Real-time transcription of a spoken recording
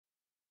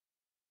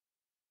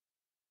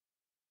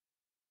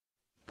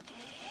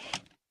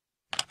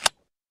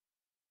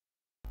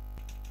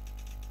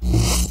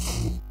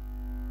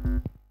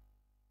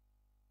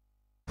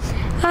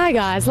Hi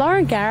guys,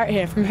 Lauren Garrett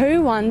here from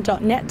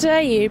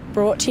whowon.net.au,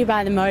 brought to you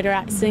by the Motor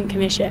Accident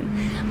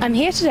Commission. I'm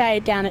here today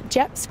down at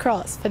Jepps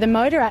Cross for the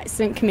Motor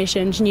Accident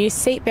Commission's new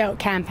seatbelt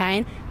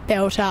campaign,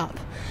 Belt Up.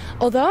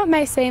 Although it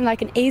may seem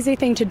like an easy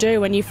thing to do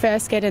when you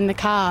first get in the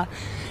car,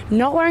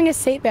 not wearing a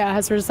seatbelt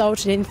has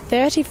resulted in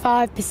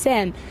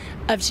 35%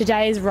 of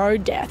today's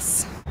road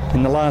deaths.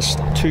 In the last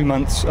 2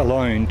 months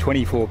alone,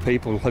 24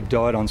 people have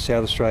died on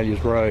South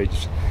Australia's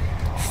roads.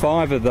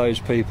 5 of those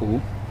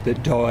people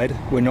that died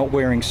were not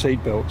wearing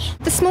seatbelts.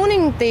 This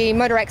morning the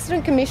Motor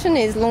Accident Commission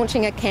is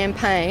launching a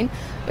campaign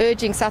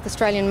urging South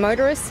Australian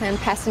motorists and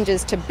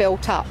passengers to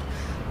belt up.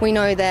 We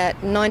know that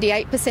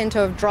 98%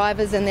 of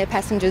drivers and their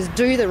passengers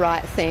do the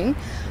right thing,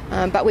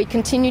 but we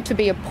continue to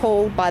be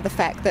appalled by the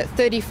fact that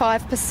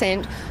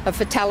 35% of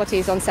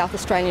fatalities on South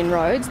Australian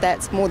roads,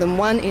 that's more than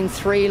 1 in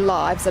 3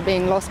 lives, are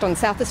being lost on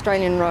South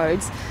Australian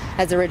roads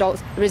as a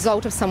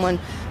result of someone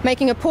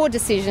making a poor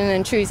decision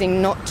and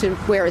choosing not to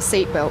wear a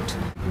seatbelt.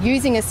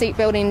 Using a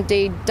seatbelt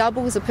indeed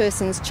doubles a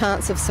person's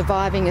chance of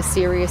surviving a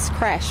serious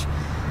crash.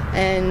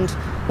 And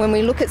when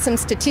we look at some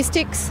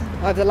statistics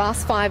over the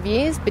last 5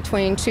 years,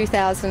 between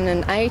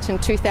 2008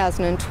 and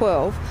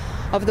 2012,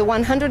 of the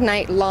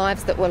 108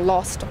 lives that were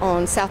lost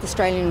on South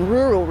Australian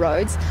rural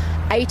roads,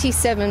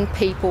 87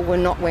 people were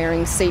not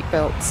wearing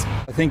seatbelts.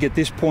 I think at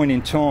this point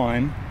in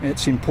time,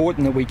 it's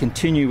important that we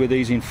continue with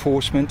these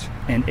enforcement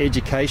and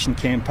education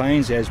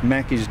campaigns, as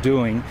MAC is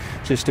doing,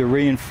 just to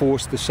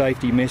reinforce the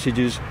safety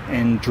messages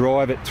and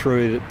drive it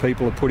through that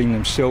people are putting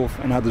themselves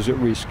and others at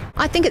risk.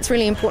 I think it's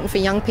really important for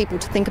young people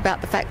to think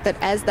about the fact that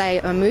as they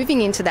are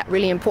moving into that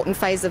really important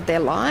phase of their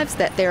lives,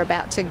 that they're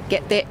about to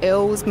get their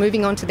L's,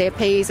 moving on to their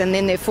P's and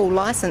then their full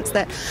licence,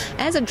 that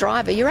as a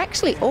driver you're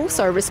actually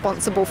also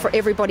responsible for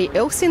everybody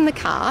else in the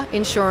car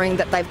ensuring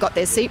that they've got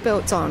their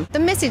seatbelts on. The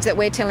message that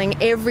we're telling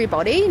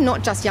everybody,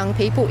 not just young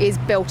people, is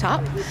belt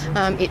up.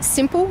 It's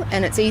simple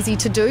and it's easy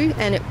to do,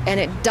 and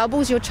it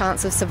doubles your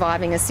chance of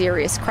surviving a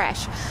serious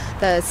crash.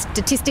 The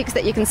statistics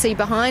that you can see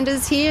behind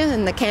us here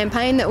and the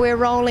campaign that we're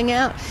rolling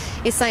out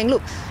is saying,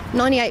 look,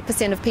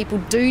 98% of people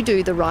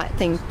do the right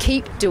thing,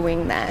 keep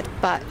doing that,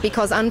 but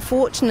because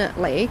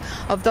unfortunately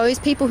of those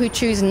people who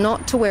choose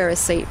not to wear a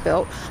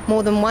seatbelt,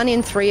 more than 1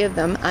 in 3 of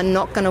them are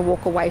not going to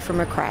walk away from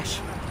a crash.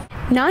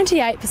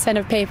 98%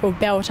 of people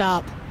belt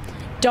up.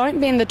 Don't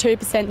be in the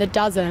 2% that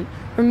doesn't.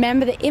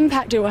 Remember the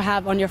impact it will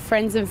have on your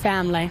friends and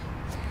family.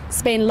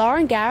 It's been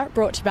Lauren Garrett,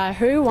 brought to you by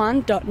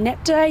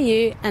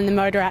whowon.net.au and the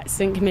Motor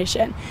Accident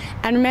Commission.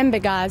 And remember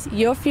guys,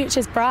 your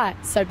future's bright,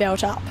 so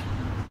belt up.